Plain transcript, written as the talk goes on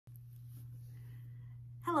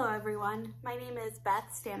Hello everyone, my name is Beth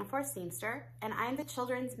Stanifor-Seamster and I'm the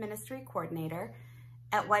Children's Ministry Coordinator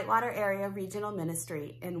at Whitewater Area Regional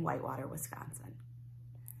Ministry in Whitewater, Wisconsin.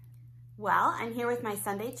 Well, I'm here with my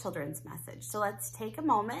Sunday children's message, so let's take a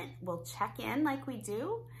moment, we'll check in like we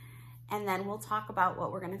do, and then we'll talk about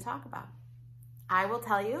what we're going to talk about. I will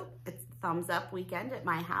tell you, it's a thumbs up weekend at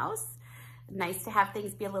my house. Nice to have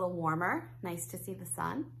things be a little warmer, nice to see the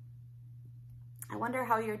sun. I wonder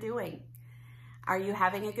how you're doing. Are you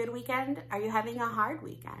having a good weekend? Are you having a hard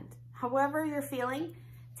weekend? However you're feeling,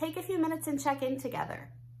 take a few minutes and check in together.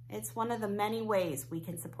 It's one of the many ways we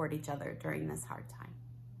can support each other during this hard time.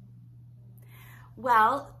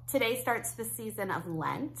 Well, today starts the season of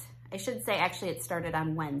Lent. I should say actually it started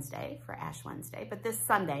on Wednesday for Ash Wednesday, but this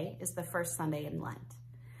Sunday is the first Sunday in Lent.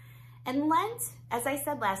 And Lent, as I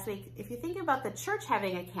said last week, if you think about the church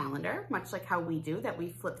having a calendar, much like how we do that we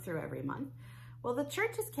flip through every month, well, the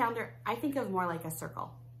church's calendar, I think of more like a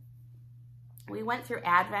circle. We went through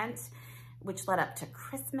Advent, which led up to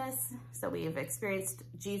Christmas. So we have experienced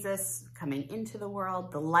Jesus coming into the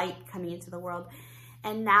world, the light coming into the world.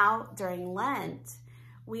 And now during Lent,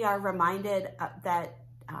 we are reminded that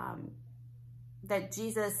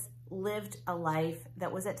Jesus lived a life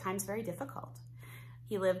that was at times very difficult.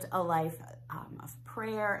 He lived a life of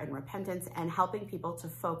prayer and repentance and helping people to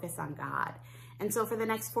focus on God. And so for the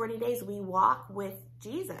next 40 days, we walk with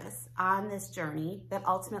Jesus on this journey that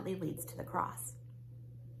ultimately leads to the cross.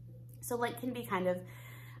 So Lent can be kind of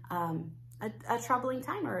a troubling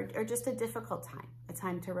time or just a difficult time, a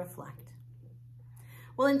time to reflect.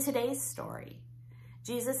 Well, in today's story,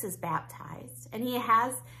 Jesus is baptized and he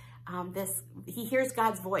has he hears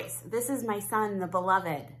God's voice. This is my son, the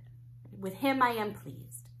beloved. With him I am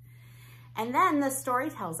pleased. And then the story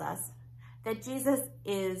tells us that Jesus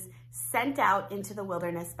is sent out into the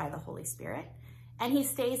wilderness by the Holy Spirit, and he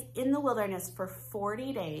stays in the wilderness for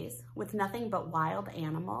 40 days with nothing but wild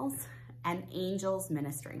animals and angels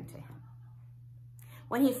ministering to him.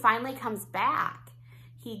 When he finally comes back,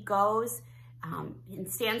 he goes and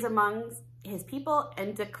stands among his people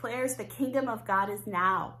and declares the kingdom of God is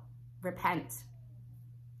now. Repent.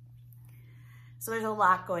 So there's a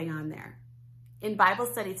lot going on there. In Bible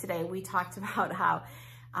study today, we talked about how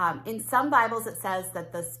in some Bibles it says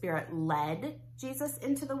that the Spirit led Jesus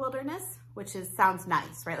into the wilderness, which sounds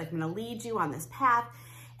nice, right? Like I'm going to lead you on this path.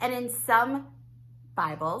 And in some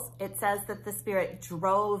Bibles, it says that the Spirit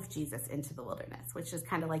drove Jesus into the wilderness, which is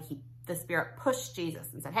kind of like the Spirit pushed Jesus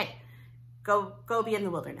and said, hey, go be in the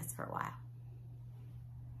wilderness for a while.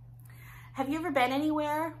 Have you ever been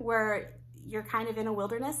anywhere where you're kind of in a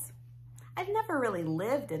wilderness? I've never really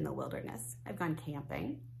lived in the wilderness. I've gone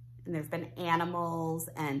camping and there's been animals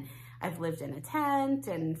and I've lived in a tent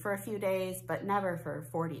and for a few days, but never for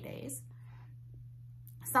 40 days.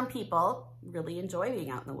 Some people really enjoy being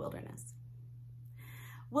out in the wilderness.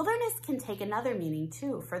 Wilderness can take another meaning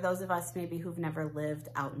too for those of us maybe who've never lived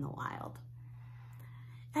out in the wild.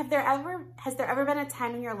 Has there ever been a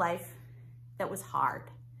time in your life that was hard?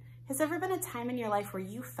 Has there ever been a time in your life where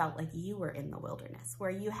you felt like you were in the wilderness,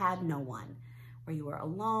 where you had no one, where you were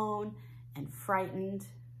alone and frightened?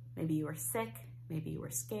 Maybe you were sick, maybe you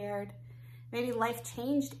were scared. Maybe life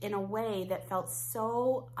changed in a way that felt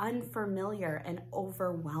so unfamiliar and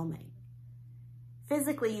overwhelming.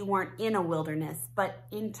 Physically, you weren't in a wilderness, but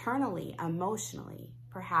internally, emotionally,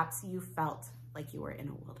 perhaps you felt like you were in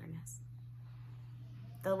a wilderness.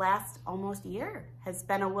 The last almost year has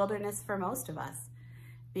been a wilderness for most of us.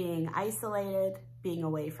 Being isolated, being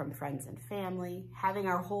away from friends and family, having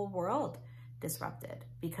our whole world disrupted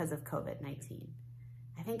because of COVID-19.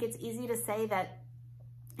 I think it's easy to say that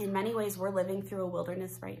in many ways we're living through a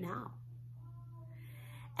wilderness right now.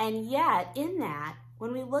 And yet in that,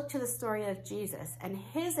 when we look to the story of Jesus and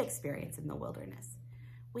his experience in the wilderness,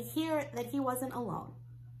 we hear that he wasn't alone.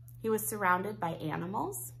 He was surrounded by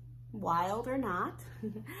animals, wild or not.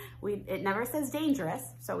 It never says dangerous,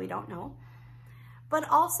 so we don't know. But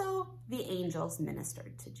also the angels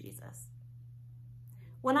ministered to Jesus.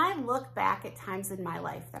 When I look back at times in my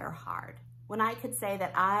life that are hard, when I could say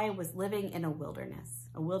that I was living in a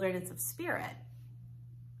wilderness of spirit,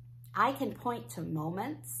 I can point to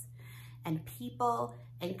moments and people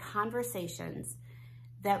and conversations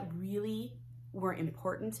that really were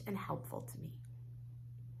important and helpful to me.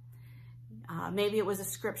 Maybe it was a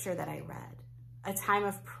scripture that I read, a time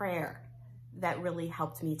of prayer that really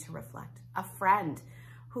helped me to reflect, a friend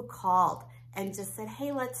who called and just said,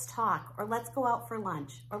 hey, let's talk, or let's go out for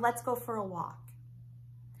lunch, or let's go for a walk.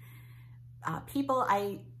 People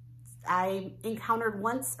I encountered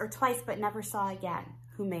once or twice but never saw again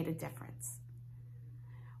who made a difference.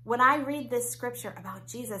 when I read this scripture about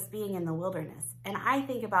Jesus being in the wilderness, and I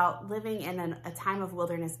think about living in a time of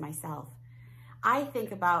wilderness myself, I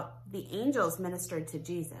think about the angels ministered to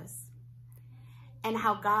Jesus and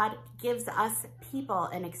how God gives us people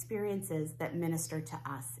and experiences that minister to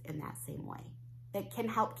us in that same way, that can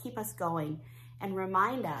help keep us going and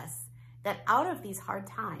remind us that out of these hard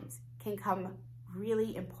times can come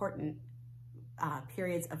really important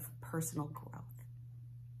periods of personal growth.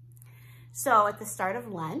 So at the start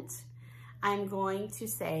of Lent, I'm going to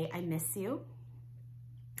say, I miss you.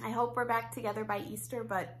 I hope we're back together by Easter,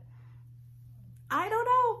 but I don't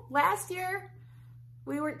know. Last year,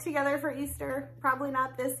 we weren't together for Easter. Probably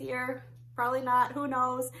not this year. Probably not. Who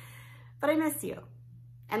knows? But I miss you.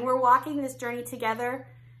 And we're walking this journey together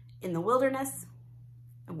in the wilderness,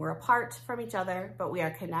 and we're apart from each other, but we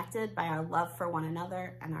are connected by our love for one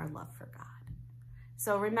another and our love for God.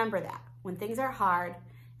 So remember that when things are hard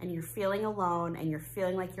and you're feeling alone and you're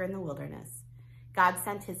feeling like you're in the wilderness, God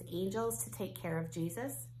sent his angels to take care of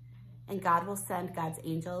Jesus, and God will send God's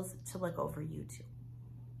angels to look over you too.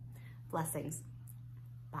 Blessings.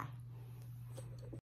 Bye.